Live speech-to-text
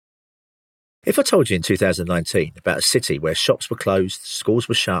If I told you in 2019 about a city where shops were closed, schools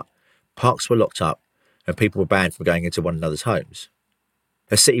were shut, parks were locked up, and people were banned from going into one another's homes,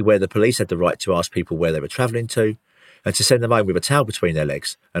 a city where the police had the right to ask people where they were travelling to and to send them home with a towel between their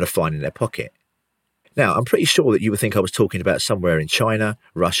legs and a fine in their pocket. Now, I'm pretty sure that you would think I was talking about somewhere in China,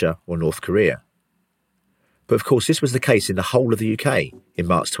 Russia, or North Korea. But of course, this was the case in the whole of the UK in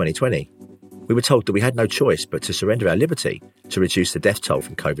March 2020. We were told that we had no choice but to surrender our liberty to reduce the death toll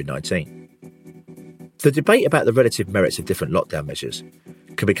from COVID-19. The debate about the relative merits of different lockdown measures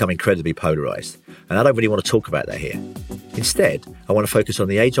can become incredibly polarised, and I don't really want to talk about that here. Instead, I want to focus on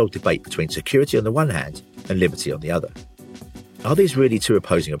the age-old debate between security on the one hand and liberty on the other. Are these really two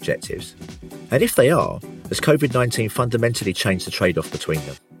opposing objectives? And if they are, has COVID-19 fundamentally changed the trade-off between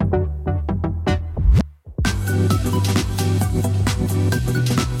them?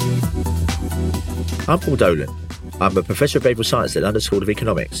 I'm Paul Dolan. I'm a Professor of Behavioural Science at London School of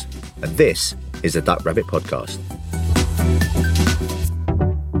Economics, and this is the Duck Rabbit Podcast.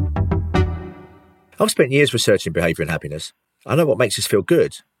 I've spent years researching behaviour and happiness. I know what makes us feel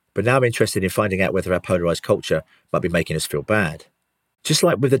good, but now I'm interested in finding out whether our polarised culture might be making us feel bad. Just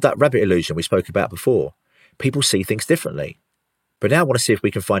like with the duck rabbit illusion we spoke about before, people see things differently. But now I want to see if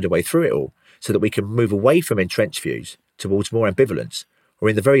we can find a way through it all so that we can move away from entrenched views towards more ambivalence, or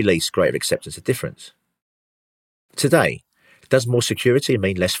in the very least, greater acceptance of difference. Today, does more security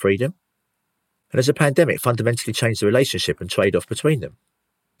mean less freedom? And has a pandemic fundamentally changed the relationship and trade-off between them?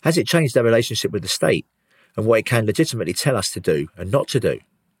 Has it changed our relationship with the state and what it can legitimately tell us to do and not to do?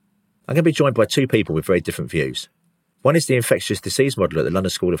 I'm going to be joined by two people with very different views. One is the infectious disease model at the London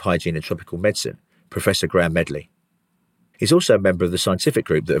School of Hygiene and Tropical Medicine, Professor Graham Medley. He's also a member of the scientific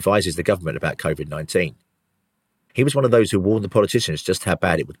group that advises the government about COVID-19. He was one of those who warned the politicians just how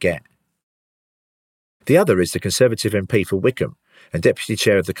bad it would get. The other is the Conservative MP for Wickham and Deputy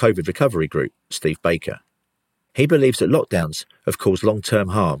Chair of the COVID Recovery Group, Steve Baker. He believes that lockdowns have caused long-term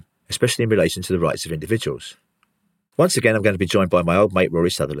harm, especially in relation to the rights of individuals. Once again, I'm going to be joined by my old mate Rory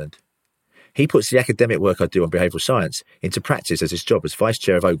Sutherland. He puts the academic work I do on behavioural science into practice as his job as Vice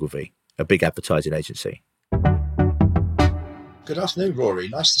Chair of Ogilvy, a big advertising agency. Good afternoon, Rory.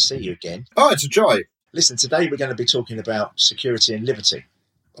 Nice to see you again. Oh, it's a joy. Listen, today we're going to be talking about security and liberty.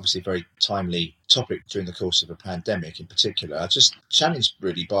 Obviously a very timely topic during the course of a pandemic in particular. I'm just challenged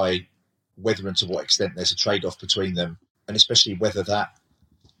really by whether and to what extent there's a trade-off between them, and especially whether that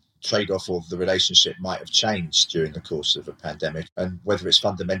trade-off or the relationship might have changed during the course of a pandemic, and whether it's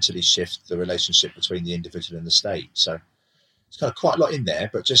fundamentally shifted the relationship between the individual and the state. So it's kind of quite a lot in there,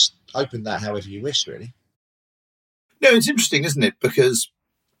 but just open that however you wish, really. No, it's interesting, isn't it? Because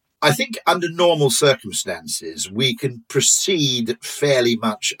I think under normal circumstances, we can proceed fairly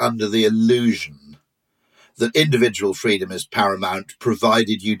much under the illusion that individual freedom is paramount,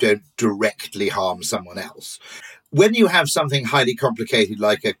 provided you don't directly harm someone else. When you have something highly complicated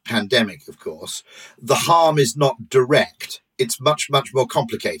like a pandemic, of course, the harm is not direct. It's much, much more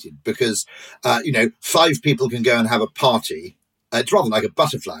complicated because, 5 people can go and have a party. It's rather like a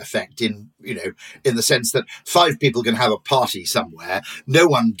butterfly effect in the sense that 5 people can have a party somewhere. No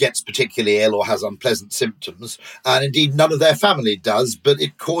one gets particularly ill or has unpleasant symptoms. And indeed, none of their family does, but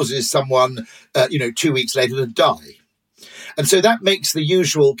it causes someone, 2 weeks later to die. And so that makes the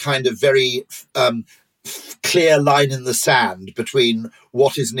usual kind of very clear line in the sand between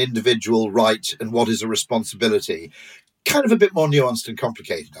what is an individual right and what is a responsibility kind of a bit more nuanced and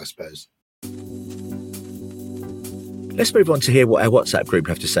complicated, I suppose. Let's move on to hear what our WhatsApp group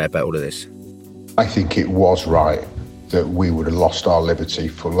have to say about all of this. I think it was right that we would have lost our liberty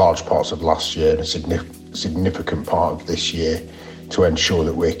for large parts of last year and a significant part of this year to ensure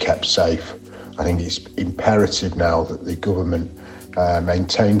that we're kept safe. I think it's imperative now that the government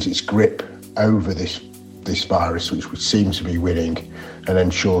maintains its grip over this virus, which we seem to be winning, and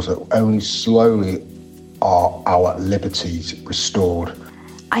ensures that only slowly are our liberties restored.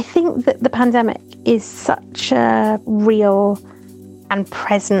 I think that the pandemic is such a real and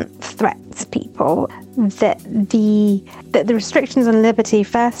present threat to people that the restrictions on liberty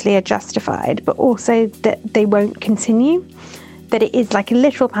firstly are justified, but also that they won't continue, that it is like a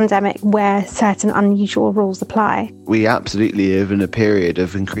literal pandemic where certain unusual rules apply. We absolutely live in a period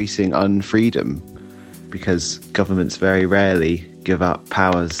of increasing unfreedom because governments very rarely give up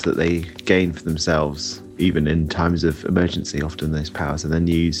powers that they gain for themselves. Even in times of emergency, often those powers are then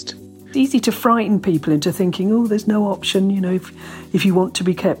used. It's easy to frighten people into thinking, oh, there's no option, if you want to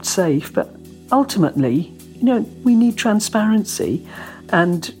be kept safe. But ultimately, we need transparency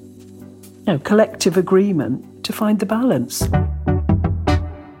and collective agreement to find the balance.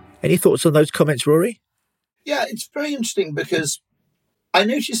 Any thoughts on those comments, Rory? Yeah, it's very interesting because I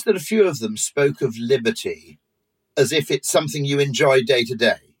noticed that a few of them spoke of liberty as if it's something you enjoy day to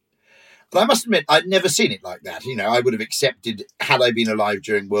day. And I must admit, I'd never seen it like that. I would have accepted, had I been alive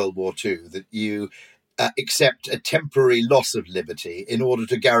during World War II, that you accept a temporary loss of liberty in order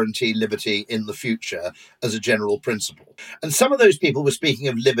to guarantee liberty in the future as a general principle. And some of those people were speaking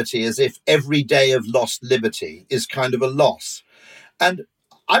of liberty as if every day of lost liberty is kind of a loss. And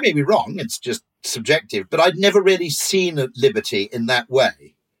I may be wrong, it's just subjective, but I'd never really seen liberty in that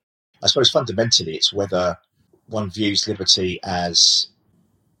way. I suppose fundamentally it's whether one views liberty as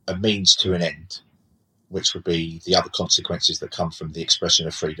a means to an end, which would be the other consequences that come from the expression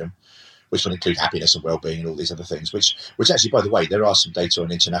of freedom, which will include happiness and well-being and all these other things, which actually, by the way, there are some data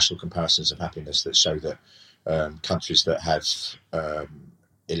on international comparisons of happiness that show that countries that have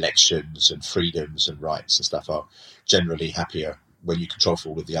elections and freedoms and rights and stuff are generally happier when you control for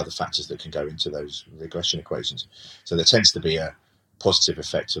all of the other factors that can go into those regression equations. So there tends to be a positive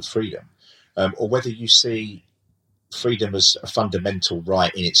effect of freedom, or whether you see freedom as a fundamental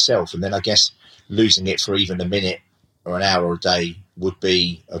right in itself, and then I guess losing it for even a minute or an hour or a day would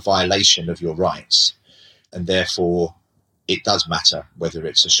be a violation of your rights, and therefore it does matter whether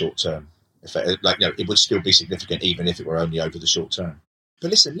it's a short-term effect. It would still be significant even if it were only over the short term. But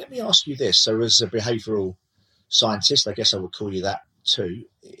listen, let me ask you this. So as a behavioural scientist, I guess I would call you that too,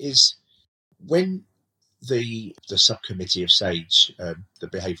 is when the subcommittee of SAGE, the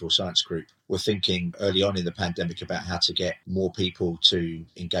behavioural science group, were thinking early on in the pandemic about how to get more people to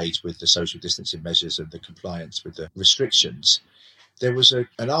engage with the social distancing measures and the compliance with the restrictions, there was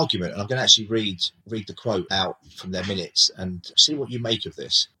an argument, and I'm going to actually read the quote out from their minutes and see what you make of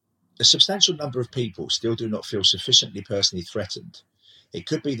this. A substantial number of people still do not feel sufficiently personally threatened. It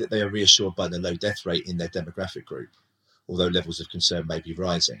could be that they are reassured by the low death rate in their demographic group, although levels of concern may be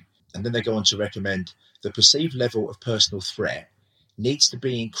rising. And then they go on to recommend the perceived level of personal threat needs to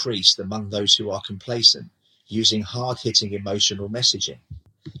be increased among those who are complacent, using hard-hitting emotional messaging.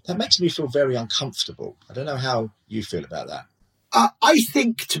 That makes me feel very uncomfortable. I don't know how you feel about that. I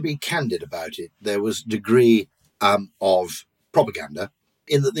think, to be candid about it, there was a degree of propaganda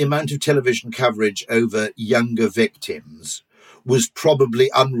in that the amount of television coverage over younger victims was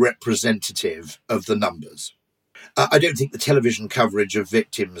probably unrepresentative of the numbers. I don't think the television coverage of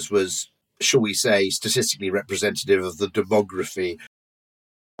victims was, shall we say, statistically representative of the demography.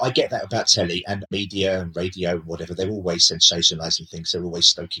 I get that about telly and media and radio and whatever. They're always sensationalising things. They're always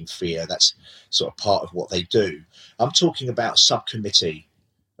stoking fear. That's sort of part of what they do. I'm talking about a subcommittee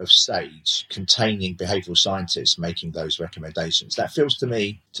of SAGE containing behavioural scientists making those recommendations. That feels to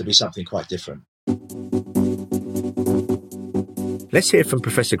me to be something quite different. Let's hear from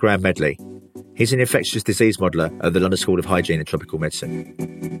Professor Graham Medley. He's an infectious disease modeller at the London School of Hygiene and Tropical Medicine.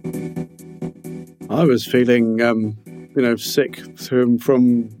 I was feeling, sick from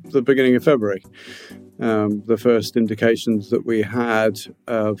the beginning of February. The first indications that we had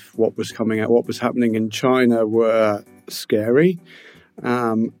of what was coming out, what was happening in China were scary.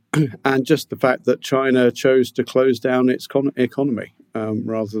 And just the fact that China chose to close down its economy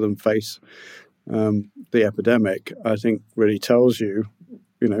rather than face the epidemic, I think really tells you,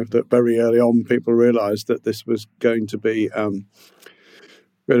 that very early on people realised that this was going to be a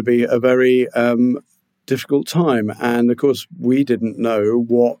very difficult time. And of course, we didn't know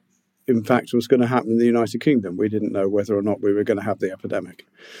what, in fact, was going to happen in the United Kingdom. We didn't know whether or not we were going to have the epidemic.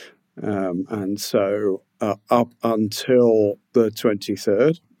 And so up until the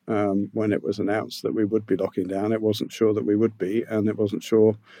 23rd, when it was announced that we would be locking down, it wasn't sure that we would be, and it wasn't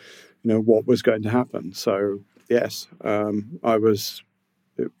sure, what was going to happen. So, yes, I was,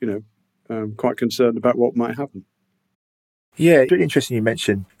 quite concerned about what might happen. Yeah, it's really interesting you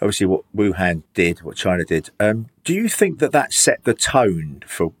mentioned, obviously, what Wuhan did, what China did. Do you think that set the tone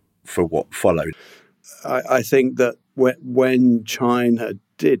for what followed? I think that when China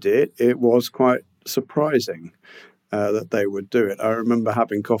did it, it was quite surprising that they would do it. I remember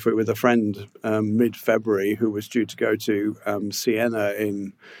having coffee with a friend mid-February who was due to go to Siena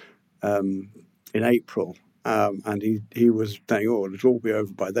in April. And he was saying, it'll all be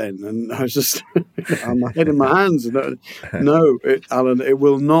over by then. And I was just on my head in my hands. No, Alan, it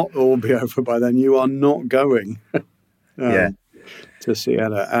will not all be over by then. You are not going to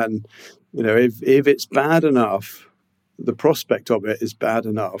Siena. And, if it's bad enough, the prospect of it is bad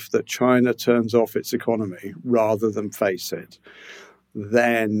enough that China turns off its economy rather than face it,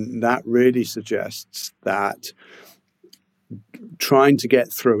 then that really suggests that trying to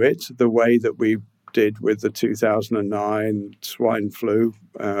get through it the way that we did with the 2009 swine flu,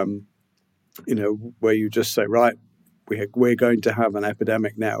 where you just say, right, we're going to have an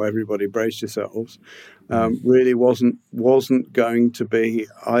epidemic now, everybody brace yourselves, really wasn't going to be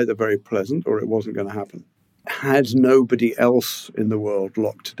either very pleasant or it wasn't going to happen. Had nobody else in the world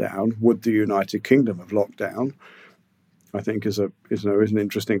locked down, would the United Kingdom have locked down? I think is an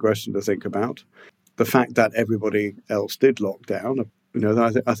interesting question to think about. The fact that everybody else did lock down,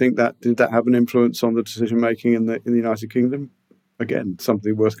 I think that did that have an influence on the decision making in the United Kingdom? Again,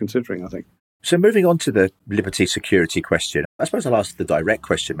 something worth considering, I think. So moving on to the liberty security question, I suppose I'll ask the direct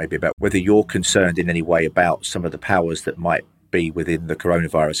question maybe about whether you're concerned in any way about some of the powers that might be within the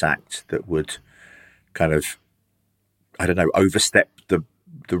Coronavirus Act that would kind of, overstep the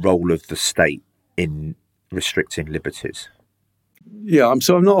role of the state in restricting liberties. Yeah, I'm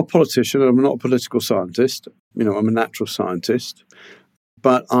not a politician. I'm not a political scientist. I'm a natural scientist.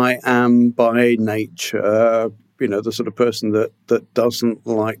 But I am by nature, the sort of person that doesn't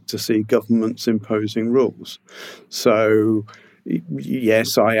like to see governments imposing rules. So,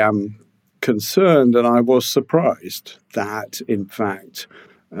 yes, I am concerned, and I was surprised that, in fact,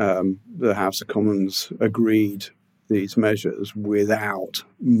 the House of Commons agreed these measures without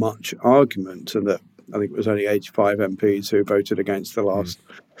much argument, and that I think it was only 85 MPs who voted against the last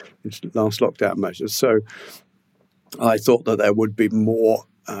lockdown measures. So I thought that there would be more,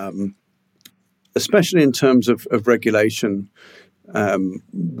 especially in terms of regulation,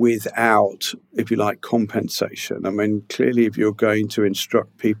 without, if you like, compensation. I mean, clearly, if you're going to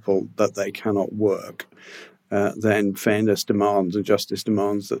instruct people that they cannot work, then fairness demands and justice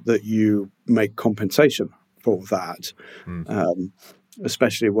demands that you make compensation for that,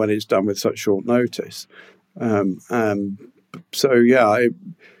 especially when it's done with such short notice. So, yeah,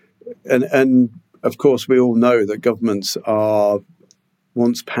 and of course, we all know that governments are,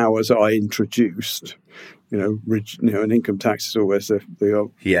 once powers are introduced, an income tax is always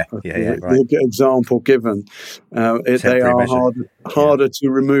the example given. They are harder to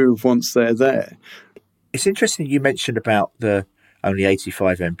remove once they're there. It's interesting you mentioned about the only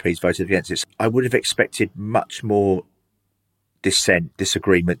 85 MPs voted against it. I would have expected much more dissent,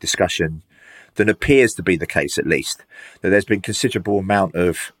 disagreement, discussion than appears to be the case, at least. That there's been considerable amount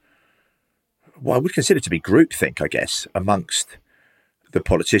of what I would consider to be groupthink, I guess, amongst the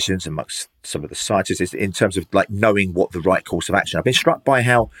politicians, amongst some of the scientists, in terms of like knowing what the right course of action. I've been struck by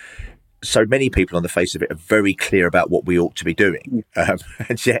how so many people on the face of it are very clear about what we ought to be doing.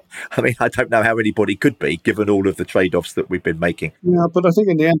 And yet, I don't know how anybody could be, given all of the trade-offs that we've been making. Yeah, but I think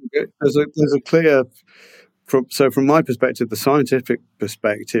in the end, there's a clear... From my perspective, the scientific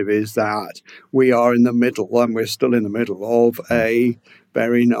perspective is that we are in the middle, and we're still in the middle of a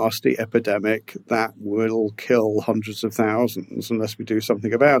very nasty epidemic that will kill hundreds of thousands unless we do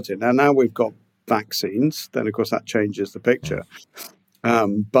something about it. Now we've got vaccines, then of course that changes the picture.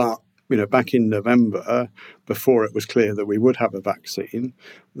 But back in November, before it was clear that we would have a vaccine,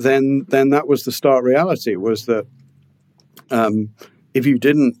 then that was the stark reality, was that if you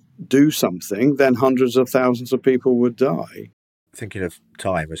didn't do something, then hundreds of thousands of people would die. Thinking of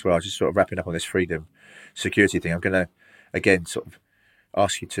time as well, just sort of wrapping up on this freedom security thing, I'm going to, again, sort of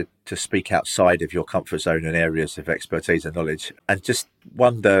ask you to speak outside of your comfort zone and areas of expertise and knowledge, and just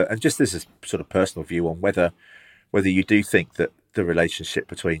wonder, and just as a sort of personal view on whether you do think that the relationship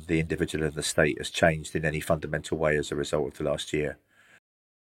between the individual and the state has changed in any fundamental way as a result of the last year.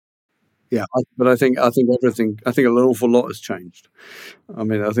 Yeah, but I think everything. I think an awful lot has changed. I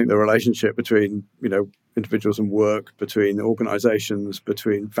think the relationship between individuals and work, between organisations,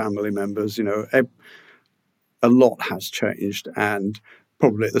 between family members, a lot has changed, and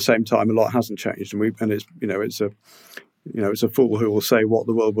probably at the same time a lot hasn't changed. And it's a fool who will say what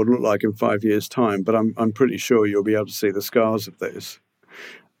the world would look like in 5 years' time. But I'm pretty sure you'll be able to see the scars of this.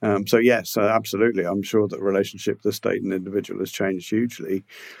 So yes, absolutely, I'm sure that the relationship with the state and individual has changed hugely.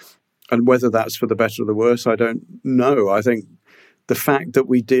 And whether that's for the better or the worse, I don't know. I think the fact that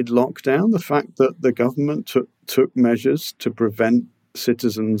we did lock down, the fact that the government took measures to prevent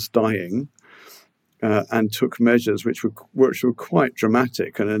citizens dying, and took measures which were quite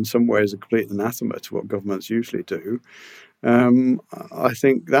dramatic and in some ways a complete anathema to what governments usually do, I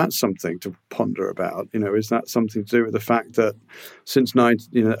think that's something to ponder about. Is that something to do with the fact that since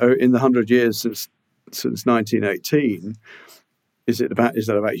in the 100 years since 1918? Is that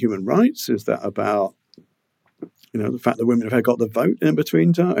about human rights? Is that about the fact that women have got the vote in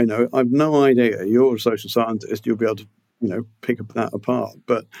between time? I've no idea. You're a social scientist. You'll be able to pick that apart.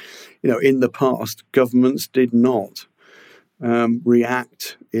 But in the past, governments did not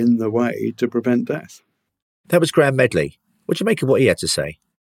react in the way to prevent death. That was Graham Medley. What do you make of what he had to say?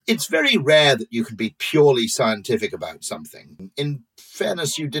 It's very rare that you can be purely scientific about something. In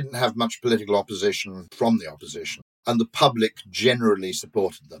fairness, you didn't have much political opposition from the opposition. and the public generally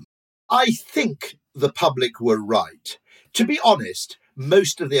supported them. I think the public were right. To be honest,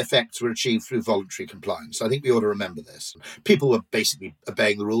 most of the effects were achieved through voluntary compliance. I think we ought to remember this. People were basically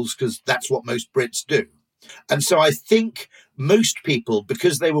obeying the rules because that's what most Brits do. And so I think most people,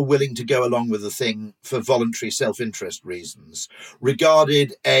 because they were willing to go along with the thing for voluntary self-interest reasons,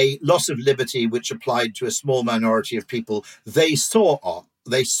 regarded a loss of liberty which applied to a small minority of people they saw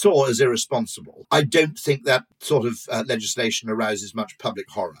as irresponsible. I don't think that sort of legislation arouses much public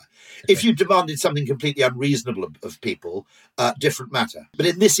horror. If you demanded something completely unreasonable of people, different matter. But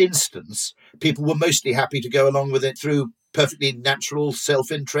in this instance, people were mostly happy to go along with it through perfectly natural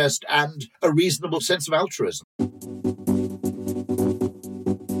self-interest and a reasonable sense of altruism.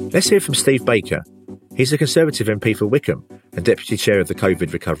 Let's hear from Steve Baker. He's a Conservative MP for Wickham and Deputy Chair of the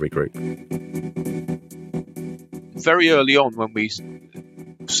COVID Recovery Group. Very early on, when we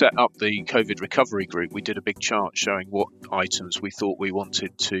set up the COVID Recovery Group, we did a big chart showing what items we thought we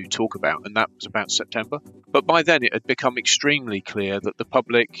wanted to talk about, and that was about September. But by then it had become extremely clear that the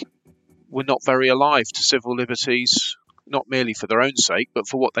public were not very alive to civil liberties, not merely for their own sake, but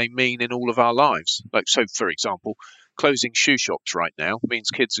for what they mean in all of our lives. Like, so, for example, closing shoe shops right now means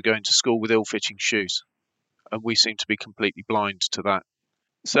kids are going to school with ill-fitting shoes, and we seem to be completely blind to that.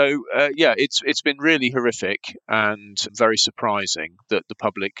 So, it's been really horrific and very surprising that the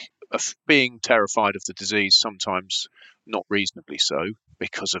public are being terrified of the disease, sometimes not reasonably so,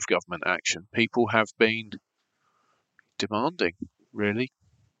 because of government action. People have been demanding, really,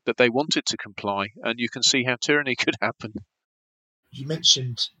 that they wanted to comply, and you can see how tyranny could happen. You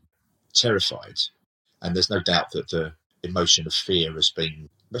mentioned terrified, and there's no doubt that the emotion of fear has been,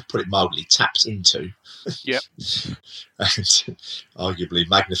 let's put it mildly, tapped into. Yep. And arguably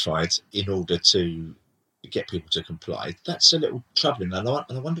magnified in order to get people to comply. That's a little troubling, and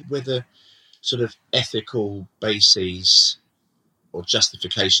I wonder whether sort of ethical bases or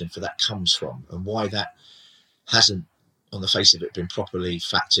justification for that comes from, and why that hasn't, on the face of it, been properly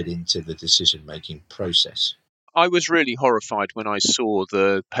factored into the decision-making process. I was really horrified when I saw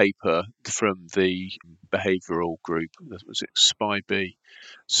the paper from the behavioural group, was it SPI-B,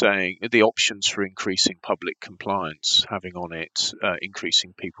 saying the options for increasing public compliance, having on it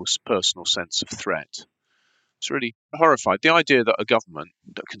increasing people's personal sense of threat. It's really horrified. The idea that a government,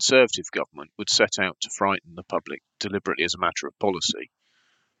 a Conservative government, would set out to frighten the public deliberately as a matter of policy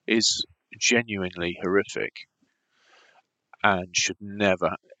is genuinely horrific and should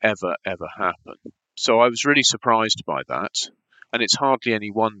never, ever, ever happen. So I was really surprised by that, and it's hardly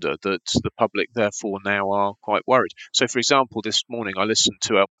any wonder that the public therefore now are quite worried. So, for example, this morning I listened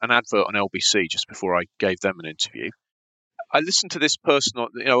to an advert on LBC just before I gave them an interview. I listened to this person,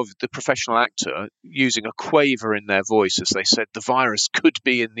 the professional actor, using a quaver in their voice as they said the virus could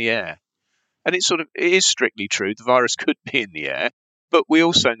be in the air. And it is strictly true, the virus could be in the air, but we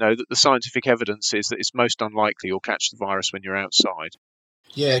also know that the scientific evidence is that it's most unlikely you'll catch the virus when you're outside.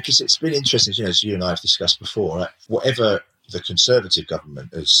 Yeah, because it's been interesting, as you and I have discussed before, right? Whatever the Conservative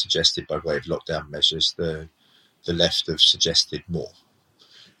government has suggested by way of lockdown measures, the left have suggested more.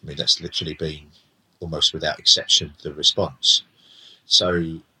 I mean, that's literally been, almost without exception, the response.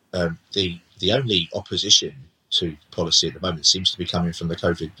 So the only opposition to policy at the moment seems to be coming from the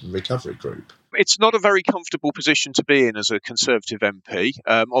COVID Recovery Group. It's not a very comfortable position to be in as a Conservative MP.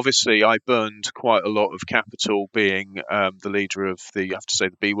 Obviously, I burned quite a lot of capital being the leader of the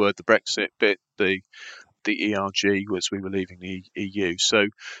B word, the Brexit bit, the ERG, as we were leaving the EU. So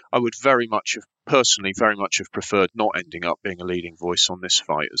I would very much have preferred not ending up being a leading voice on this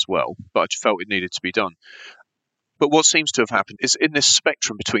fight as well, but I felt it needed to be done. But what seems to have happened is in this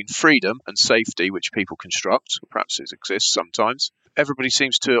spectrum between freedom and safety, which people construct, perhaps it exists sometimes, everybody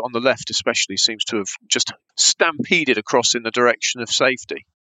seems to, on the left especially, seems to have just stampeded across in the direction of safety.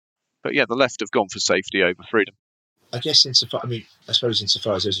 But yeah, the left have gone for safety over freedom. I guess insofar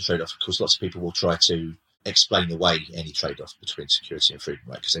as there's a trade-off, of course, lots of people will try to explain away any trade-off between security and freedom,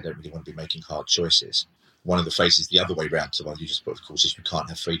 right? Because they don't really want to be making hard choices. One of the phrases the other way round to the one you just put, of course, is you can't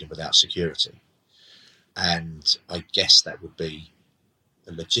have freedom without security. And I guess that would be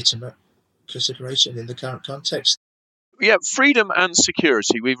a legitimate consideration in the current context. Yeah, freedom and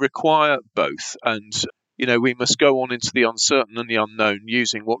security, we require both. And, we must go on into the uncertain and the unknown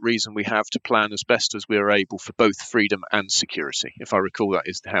using what reason we have to plan as best as we are able for both freedom and security. If I recall, that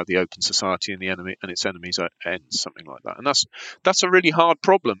is how the open society and its enemies ends, something like that. And that's a really hard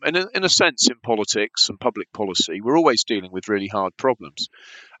problem. And in a sense, in politics and public policy, we're always dealing with really hard problems.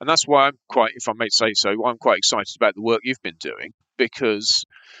 And that's why I'm quite excited about the work you've been doing, because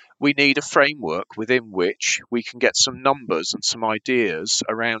we need a framework within which we can get some numbers and some ideas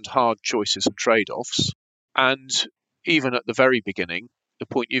around hard choices and trade-offs And even at the very beginning, the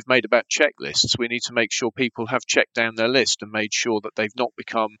point you've made about checklists, we need to make sure people have checked down their list and made sure that they've not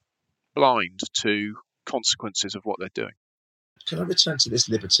become blind to consequences of what they're doing. Can I return to this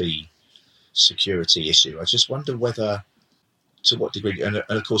liberty security issue? I just wonder whether, to what degree, and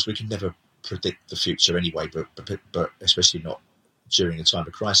of course we can never predict the future anyway, but especially not during a time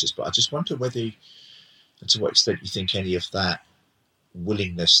of crisis, but I just wonder whether, and to what extent you think any of that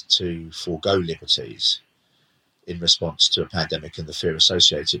willingness to forego liberties in response to a pandemic and the fear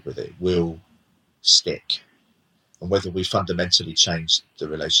associated with it will stick, and whether we fundamentally change the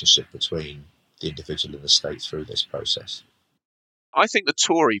relationship between the individual and the state through this process. I think the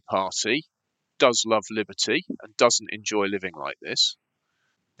Tory party does love liberty and doesn't enjoy living like this.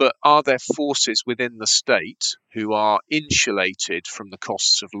 But are there forces within the state who are insulated from the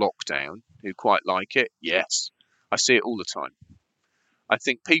costs of lockdown who quite like it? Yes, I see it all the time. I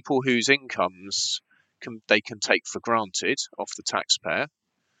think people whose incomes they can take for granted off the taxpayer,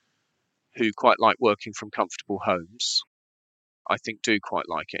 who quite like working from comfortable homes, I think do quite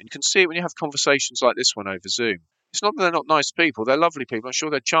like it. And you can see it when you have conversations like this one over Zoom. It's not that they're not nice people, they're lovely people. I'm sure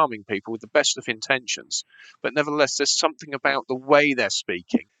they're charming people with the best of intentions. But nevertheless, there's something about the way they're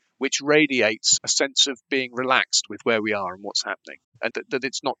speaking which radiates a sense of being relaxed with where we are and what's happening, and that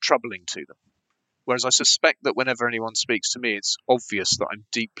it's not troubling to them. Whereas I suspect that whenever anyone speaks to me, it's obvious that I'm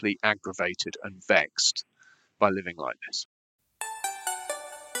deeply aggravated and vexed by living like this.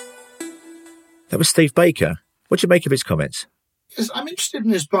 That was Steve Baker. What do you make of his comments? Yes, I'm interested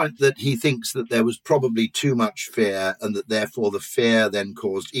in his point that he thinks that there was probably too much fear and that therefore the fear then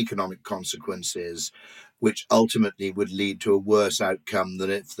caused economic consequences, which ultimately would lead to a worse outcome than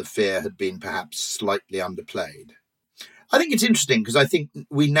if the fear had been perhaps slightly underplayed. I think it's interesting because I think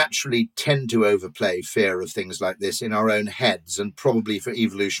we naturally tend to overplay fear of things like this in our own heads, and probably for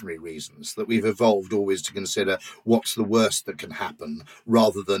evolutionary reasons, that we've evolved always to consider what's the worst that can happen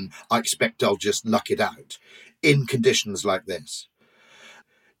rather than I expect I'll just luck it out in conditions like this.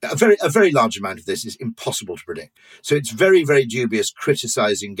 A very large amount of this is impossible to predict. So it's very, very dubious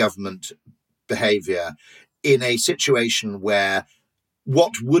criticising government behaviour in a situation where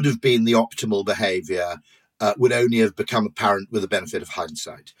what would have been the optimal behaviour would only have become apparent with the benefit of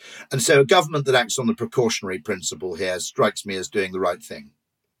hindsight. And so a government that acts on the precautionary principle here strikes me as doing the right thing,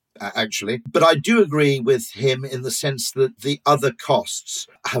 actually. But I do agree with him in the sense that the other costs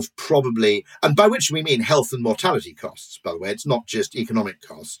have probably, and by which we mean health and mortality costs, by the way, it's not just economic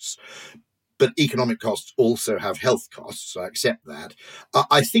costs, but economic costs also have health costs, I accept that.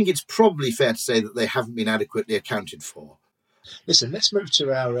 I think it's probably fair to say that they haven't been adequately accounted for. Listen, let's move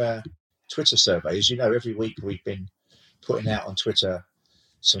to our Twitter survey. As you know, every week we've been putting out on Twitter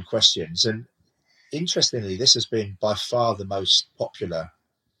some questions, and interestingly, this has been by far the most popular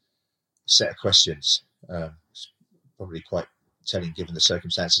set of questions. It's probably quite telling given the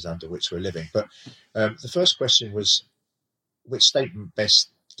circumstances under which we're living. But the first question was, which statement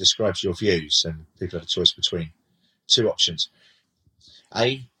best describes your views? And people have a choice between two options.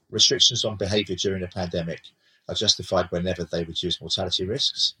 A, restrictions on behaviour during a pandemic are justified whenever they reduce mortality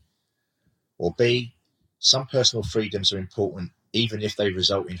risks. Or B, some personal freedoms are important even if they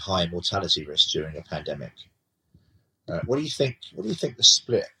result in higher mortality risks during a pandemic. What do you think the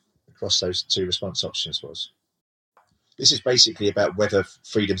split across those two response options was? This is basically about whether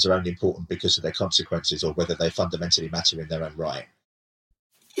freedoms are only important because of their consequences or whether they fundamentally matter in their own right.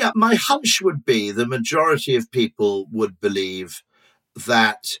 Yeah, my hunch would be the majority of people would believe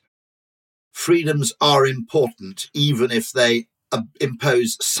that freedoms are important even if they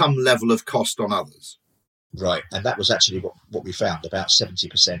impose some level of cost on others. Right, and that was actually what we found. About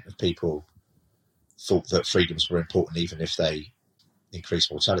 70% of people thought that freedoms were important even if they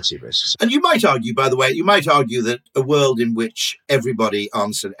increase mortality risks. And you might argue, by the way, that a world in which everybody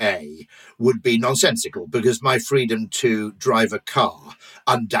answered A would be nonsensical, because my freedom to drive a car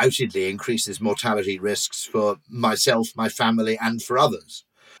undoubtedly increases mortality risks for myself, my family, and for others.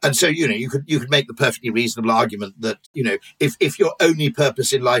 And so, you could make the perfectly reasonable argument that, if your only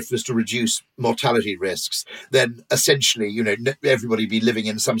purpose in life was to reduce mortality risks, then essentially, everybody be living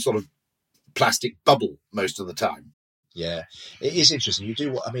in some sort of plastic bubble most of the time. Yeah, it is interesting. You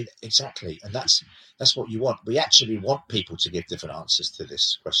do exactly. And that's what you want. We actually want people to give different answers to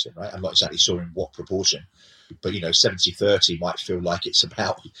this question, right? I'm not exactly sure in what proportion, but 70-30 might feel like it's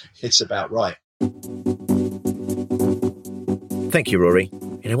about right. Thank you, Rory.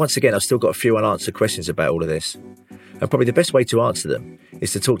 Once again, I've still got a few unanswered questions about all of this. And probably the best way to answer them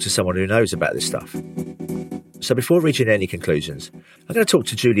is to talk to someone who knows about this stuff. So before reaching any conclusions, I'm going to talk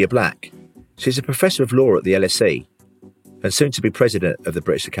to Julia Black. She's a professor of law at the LSE and soon to be president of the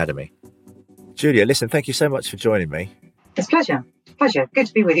British Academy. Julia, listen, thank you so much for joining me. It's a pleasure. Pleasure. Good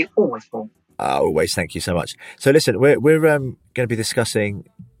to be with you always, Paul. Always, thank you so much. So listen, we're going to be discussing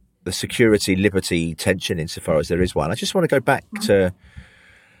the security-liberty tension insofar as there is one. I just want to go back to,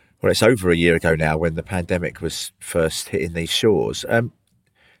 well, it's over a year ago now when the pandemic was first hitting these shores.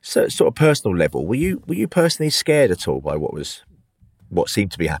 So sort of personal level, were you personally scared at all by what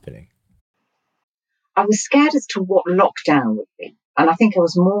seemed to be happening? I was scared as to what lockdown would be. And I think I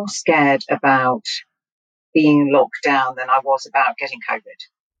was more scared about being locked down than I was about getting COVID.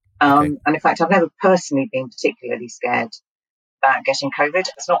 Okay. And in fact, I've never personally been particularly scared about getting COVID.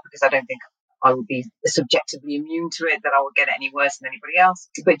 It's not because I don't think I would be subjectively immune to it, that I would get it any worse than anybody else.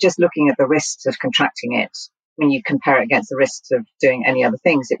 But just looking at the risks of contracting it, when you compare it against the risks of doing any other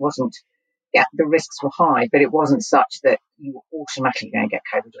things, it wasn't, the risks were high, but it wasn't such that you were automatically going to get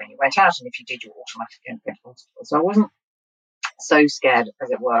COVID when you went out. And if you did, you were automatically going to get hospital. So I wasn't so scared, as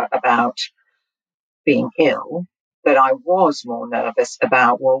it were, about being ill, but I was more nervous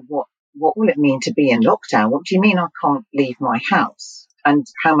about, well, what will it mean to be in lockdown? What do you mean I can't leave my house? And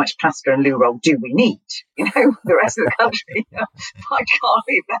how much pasta and loo roll do we need? The rest of the country, I can't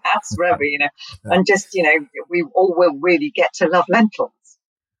leave the house forever, and just, we all will really get to love lentils.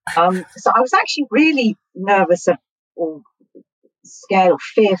 So I was actually really nervous or scared or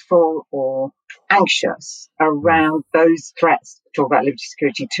fearful or anxious around those threats, talk about liberty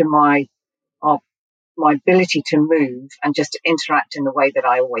security, to my ability to move and just to interact in the way that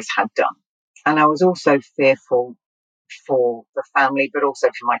I always had done. And I was also fearful for the family, but also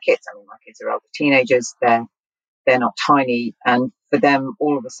for my kids. I mean, my kids are older teenagers, they're not tiny, and for them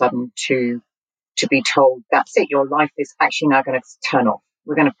all of a sudden to be told, that's it, your life is actually now going to turn off.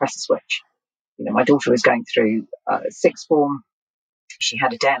 We're going to press a switch. My daughter was going through sixth form. She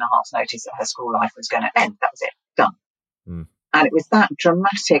had a day and a half's notice that her school life was going to end. That was it, done. And it was that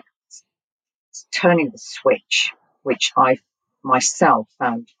dramatic turning the switch, which I myself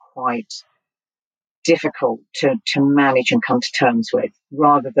found quite difficult to manage and come to terms with,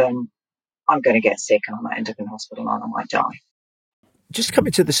 rather than I'm going to get sick and I might end up in hospital and I might die. Just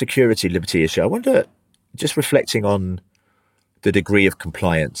coming to the security liberty issue, I wonder, just reflecting on the degree of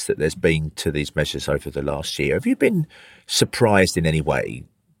compliance that there's been to these measures over the last year, have you been surprised in any way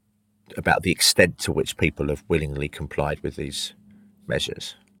about the extent to which people have willingly complied with these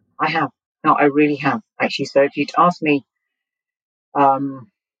measures? I have. No, I really have, actually. So if you'd asked me,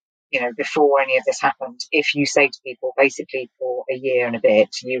 before any of this happened, if you say to people, basically for a year and a bit,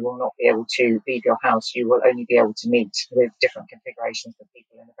 you will not be able to leave your house, you will only be able to meet with different configurations of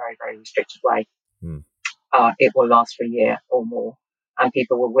people in a very, very restricted way. It will last for a year or more, and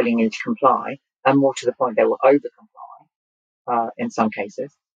people will willingly comply, and more to the point, they will over-comply in some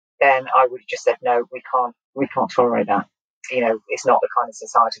cases. Then I would have just said, no, we can't tolerate that. It's not the kind of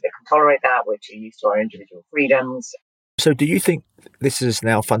society that can tolerate that. We're too used to our individual freedoms. So do you think this has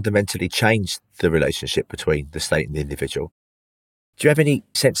now fundamentally changed the relationship between the state and the individual? Do you have any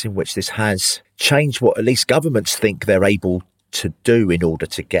sense in which this has changed what at least governments think they're able to do in order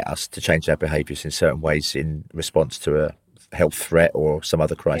to get us to change our behaviours in certain ways in response to a health threat or some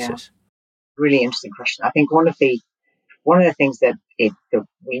other crisis? Yeah. Really interesting question. I think one of the things that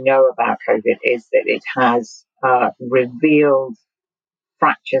we know about COVID is that it has revealed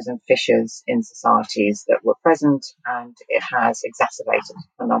fractures and fissures in societies that were present, and it has exacerbated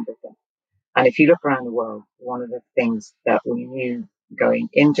a number of them. And if you look around the world, one of the things that we knew going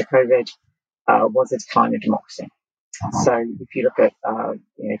into COVID was a decline of democracy. So if you look at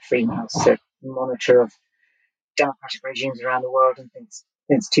Freedom House, a monitor of democratic regimes around the world, and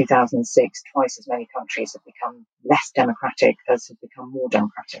since 2006, twice as many countries have become less democratic as have become more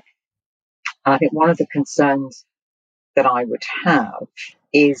democratic. And I think one of the concerns that I would have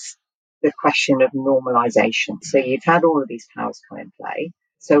is the question of normalization. So you've had all of these powers come in play.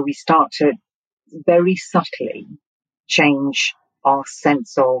 So we start to very subtly change our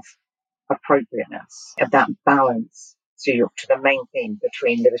sense of appropriateness, of that balance to the main theme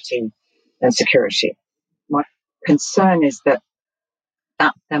between liberty and security. My concern is that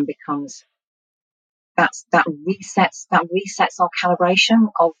then becomes that resets our calibration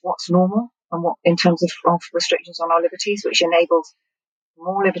of what's normal and what in terms of restrictions on our liberties, which enables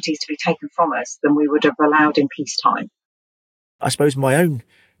more liberties to be taken from us than we would have allowed in peacetime. I suppose my own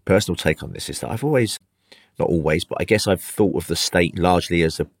personal take on this is that I've always, not always, but I guess I've thought of the state largely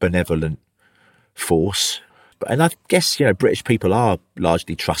as a benevolent force. And I guess, British people are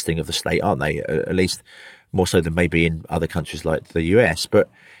largely trusting of the state, aren't they? At least more so than maybe in other countries like the US. But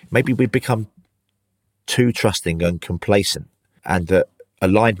maybe we've become too trusting and complacent, and that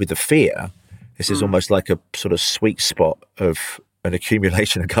aligned with the fear, this is almost like a sort of sweet spot of an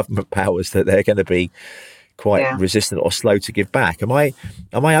accumulation of government powers that they're going to be quite resistant or slow to give back. Am I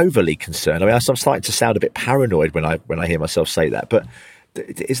overly concerned? I mean, I'm starting to sound a bit paranoid when I hear myself say that. But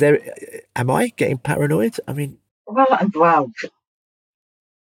am I getting paranoid? I mean, well,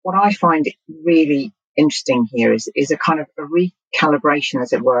 what I find really interesting here is a kind of a recalibration,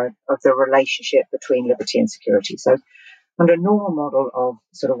 as it were, of the relationship between liberty and security. So, under a normal model of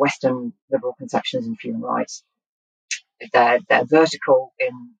sort of Western liberal conceptions of human rights, they're vertical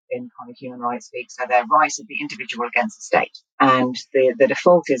in kind of human rights speak, so they're rights of the individual against the state. And the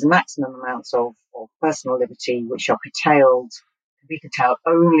default is maximum amounts of personal liberty, which are can be curtailed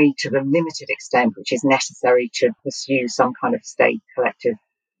only to the limited extent which is necessary to pursue some kind of state collective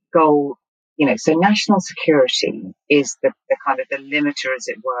goal. So national security is the kind of the limiter, as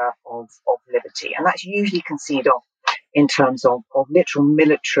it were, of liberty. And that's usually conceived of in terms of literal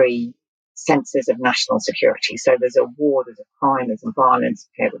military senses of national security. So there's a war, there's a crime, there's a violence.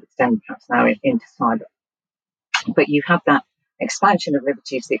 Okay, it would extend perhaps now into cyber. But you have that expansion of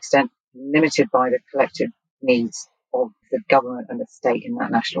liberty to the extent limited by the collective needs of the government and the state in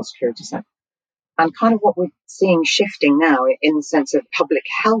that national security sense. And kind of what we're seeing shifting now in the sense of public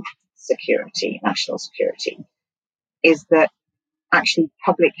health security, national security, is that actually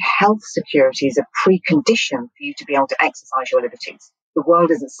public health security is a precondition for you to be able to exercise your liberties. The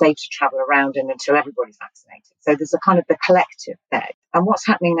world isn't safe to travel around in until everybody's vaccinated. So there's a kind of the collective there. And what's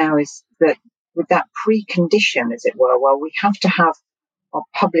happening now is that with that precondition, as it were, well, we have to have our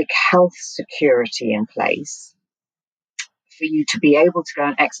public health security in place for you to be able to go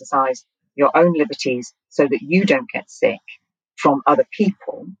and exercise your own liberties so that you don't get sick from other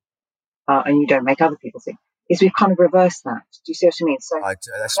people and you don't make other people sick. Is we've kind of reversed that. Do you see what I mean? So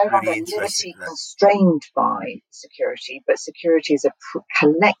that's no really longer interesting. liberty constrained by security, but security is a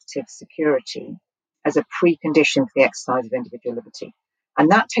collective security as a precondition for the exercise of individual liberty.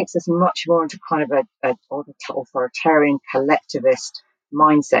 And that takes us much more into kind of a authoritarian collectivist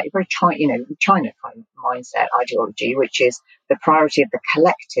mindset, very China kind of mindset ideology, which is the priority of the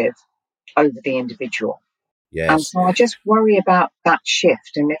collective over the individual. Yes. And so I just worry about that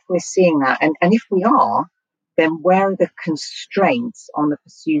shift. And if we're seeing that, and if we are, then where are the constraints on the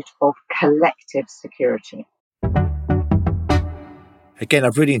pursuit of collective security? Again,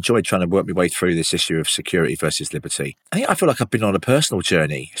 I've really enjoyed trying to work my way through this issue of security versus liberty. I feel like I've been on a personal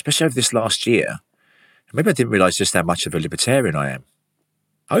journey, especially over this last year. Maybe I didn't realise just how much of a libertarian I am.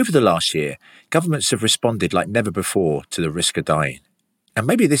 Over the last year, governments have responded like never before to the risk of dying. And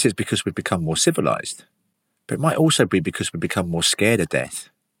maybe this is because we've become more civilised. But it might also be because we've become more scared of death.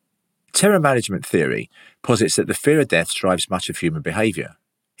 Terror management theory posits that the fear of death drives much of human behaviour.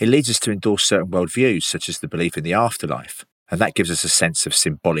 It leads us to endorse certain worldviews, such as the belief in the afterlife, and that gives us a sense of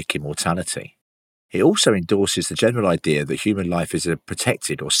symbolic immortality. It also endorses the general idea that human life is a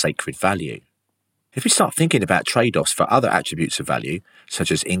protected or sacred value. If we start thinking about trade-offs for other attributes of value,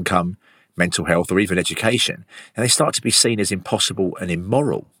 such as income, mental health, or even education, and they start to be seen as impossible and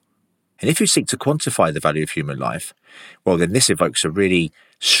immoral. And if you seek to quantify the value of human life, well, then this evokes a really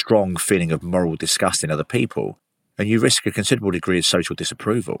strong feeling of moral disgust in other people, and you risk a considerable degree of social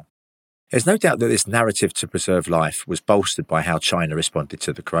disapproval. There's no doubt that this narrative to preserve life was bolstered by how China responded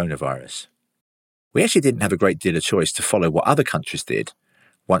to the coronavirus. We actually didn't have a great deal of choice to follow what other countries did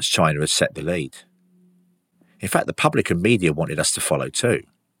once China had set the lead. In fact, the public and media wanted us to follow too.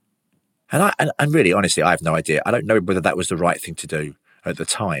 And really, honestly, I have no idea. I don't know whether that was the right thing to do at the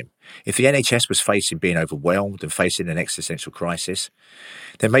time. If the NHS was facing being overwhelmed and facing an existential crisis,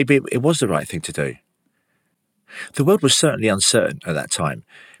 then maybe it was the right thing to do. The world was certainly uncertain at that time,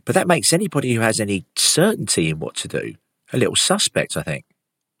 but that makes anybody who has any certainty in what to do a little suspect, I think.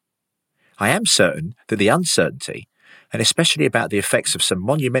 I am certain that the uncertainty, and especially about the effects of some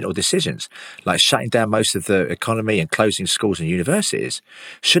monumental decisions, like shutting down most of the economy and closing schools and universities,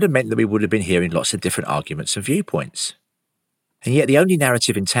 should have meant that we would have been hearing lots of different arguments and viewpoints. And yet the only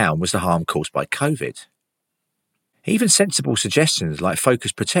narrative in town was the harm caused by COVID. Even sensible suggestions like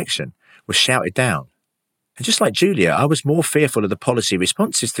focused protection were shouted down. And just like Julia, I was more fearful of the policy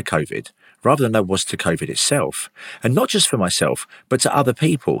responses to COVID rather than I was to COVID itself. And not just for myself, but to other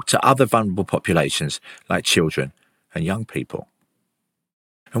people, to other vulnerable populations like children and young people.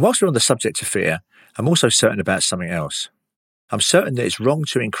 And whilst we're on the subject of fear, I'm also certain about something else. I'm certain that it's wrong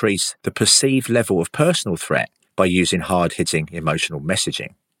to increase the perceived level of personal threat by using hard-hitting emotional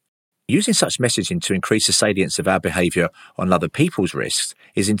messaging. Using such messaging to increase the salience of our behaviour on other people's risks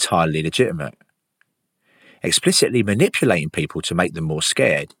is entirely legitimate. Explicitly manipulating people to make them more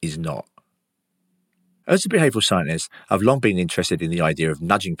scared is not. As a behavioural scientist, I've long been interested in the idea of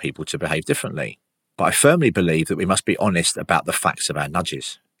nudging people to behave differently, but I firmly believe that we must be honest about the facts of our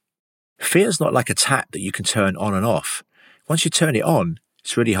nudges. Fear's not like a tap that you can turn on and off. Once you turn it on,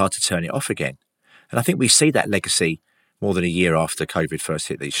 it's really hard to turn it off again. And I think we see that legacy more than a year after COVID first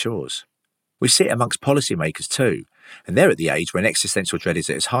hit these shores. We see it amongst policymakers too, and they're at the age when existential dread is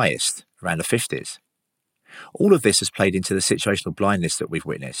at its highest, around the 50s. All of this has played into the situational blindness that we've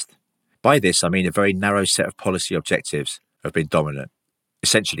witnessed. By this, I mean a very narrow set of policy objectives have been dominant,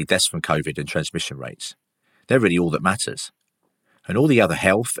 essentially deaths from COVID and transmission rates. They're really all that matters. And all the other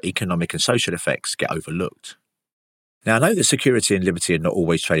health, economic and social effects get overlooked. Now, I know that security and liberty are not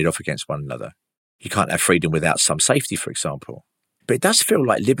always traded off against one another. You can't have freedom without some safety, for example. But it does feel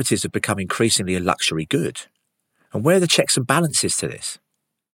like liberties have become increasingly a luxury good. And where are the checks and balances to this?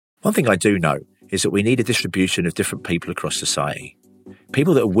 One thing I do know is that we need a distribution of different people across society.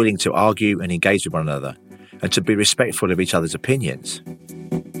 People that are willing to argue and engage with one another and to be respectful of each other's opinions.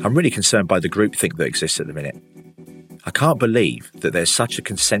 I'm really concerned by the groupthink that exists at the minute. I can't believe that there's such a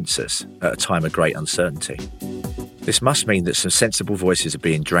consensus at a time of great uncertainty. This must mean that some sensible voices are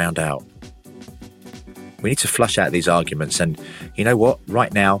being drowned out. We need to flush out these arguments and, you know what,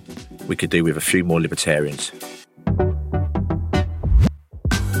 right now we could do with a few more libertarians.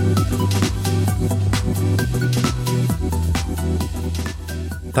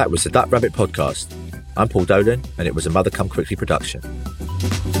 That was the Duck Rabbit Podcast. I'm Paul Dolan, and it was a Mother Come Quickly production.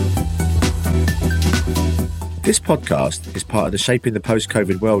 This podcast is part of the Shaping the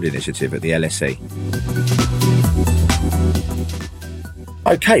Post-COVID World initiative at the LSE.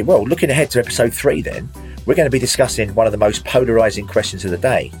 Okay, well, looking ahead to episode 3 then, we're going to be discussing one of the most polarising questions of the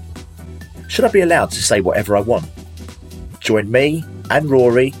day. Should I be allowed to say whatever I want? Join me and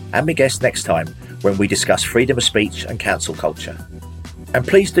Rory and my guest next time when we discuss freedom of speech and cancel culture. And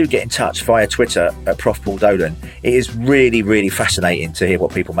please do get in touch via Twitter at Prof Paul Dolan. It is really, really fascinating to hear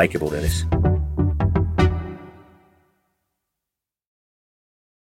what people make of all of this.